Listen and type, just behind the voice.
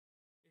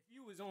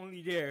was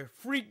only there.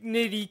 Freak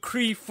Nitty,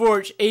 Cree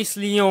Forge, Ace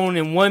Leon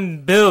in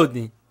one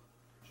building.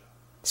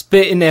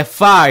 Spitting that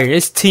fire.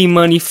 It's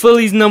T-Money,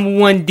 Philly's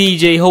 #1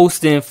 DJ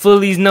hosting,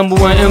 Philly's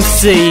 #1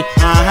 MC.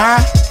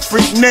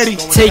 Freak Nitty.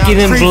 Take it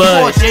in Cree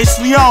blood. Forge, Ace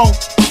Leon.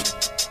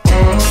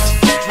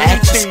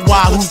 Action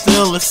Squad, who's the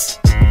illest?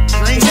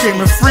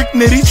 Screaming Freak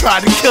Nitty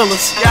tried to kill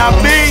us. Yeah,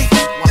 me.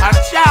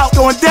 Watch out.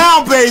 Going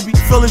down, baby.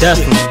 Philly shit.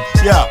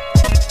 Definitely. Yeah.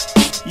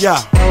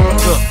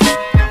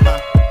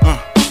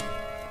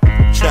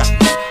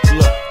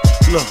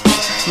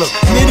 Look,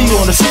 Nitty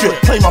on the strip,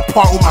 play my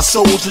part with my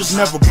soldiers.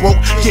 Never broke,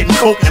 getting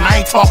coke, and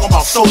I ain't talking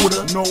about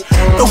soda. No,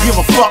 don't give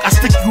a fuck, I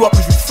stick you up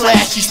if you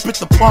flashy. Spit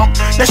the pump,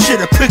 that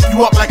shit'll pick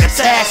you up like a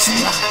taxi.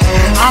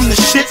 I'm the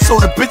shit, so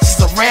the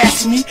bitches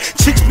harass me.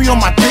 Chicks be on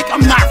my dick,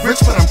 I'm not rich,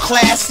 but I'm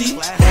classy.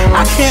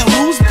 I can't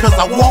lose because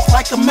I walk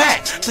like a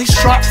Mac. They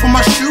sharp from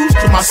my shoes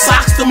to my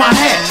socks to my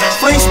hat.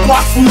 Flame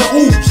spark from the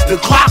ooze, the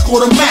clock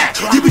or the Mac.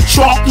 You be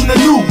chalked in the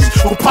news,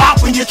 for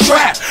popping your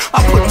trap.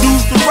 I put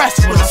dudes to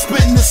rest when I'm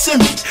spitting the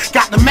semi.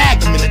 Got the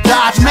Magnum in the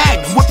Dodge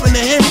Magnum, whipping the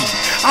Hemi.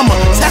 I'ma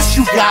test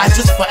you guys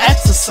just for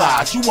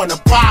exercise. You want a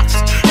box?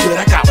 Good,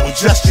 I got one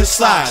just your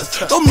size.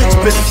 Don't mix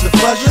business with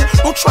pleasure,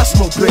 don't trust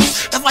no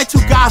bitch. That's like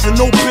two guys and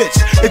no bitch,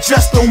 it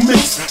just don't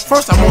mix.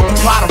 First I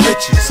multiply the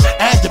riches,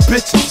 add the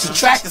bitches,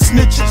 subtract the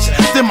snitches.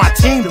 Then my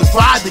team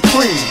divide the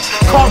cream.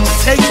 Call the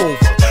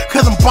takeover,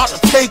 cause I'm about to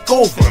take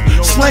over.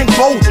 Slang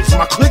boulders,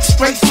 my clique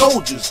straight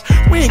soldiers.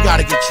 We ain't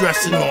gotta get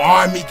dressed in no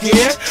army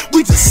gear.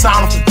 We just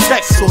sound off the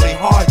text so they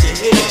hard to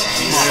hear.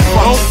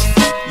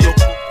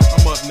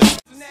 I'm up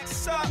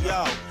next.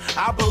 Yo,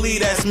 I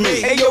believe that's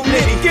me. Hey yo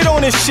Nitty, get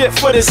on this shit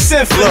for the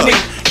symphony.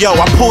 Look, yo,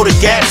 I pull the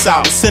gas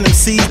out and send them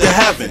seeds to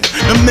heaven.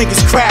 Them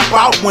niggas crap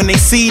out when they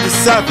see the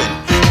 7.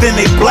 Then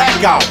they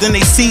black out, then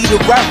they see the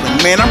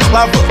reverend. Man, I'm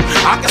clever,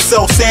 I can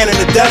sell sand in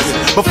the desert.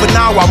 But for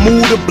now I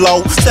move the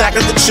blow, stack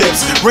of the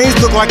chips. Rings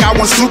look like I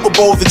won Super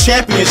Bowls and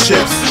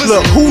championships.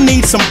 Look, who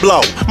needs some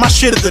blow? My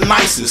shit is the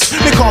nicest.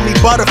 They call me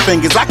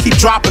Butterfingers, I keep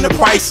dropping the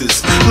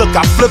prices. Look,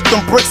 I flip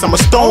them bricks, I'm a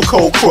stone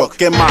cold crook.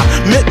 And my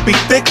mitt be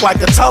thick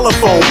like a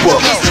telephone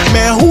book.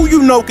 Man, who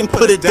you know can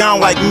put it down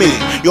like me?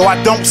 Yo,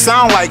 I don't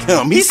sound like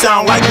him, he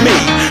sound like me.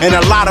 And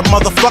a lot of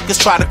motherfuckers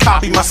try to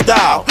copy my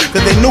style,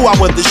 cause they knew I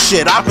was the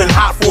shit, I've been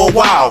hot for a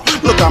while.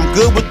 Look, I'm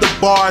good with the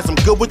bars, I'm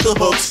good with the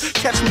hooks.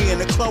 Catch me in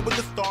the club with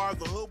the stars,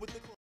 the hood with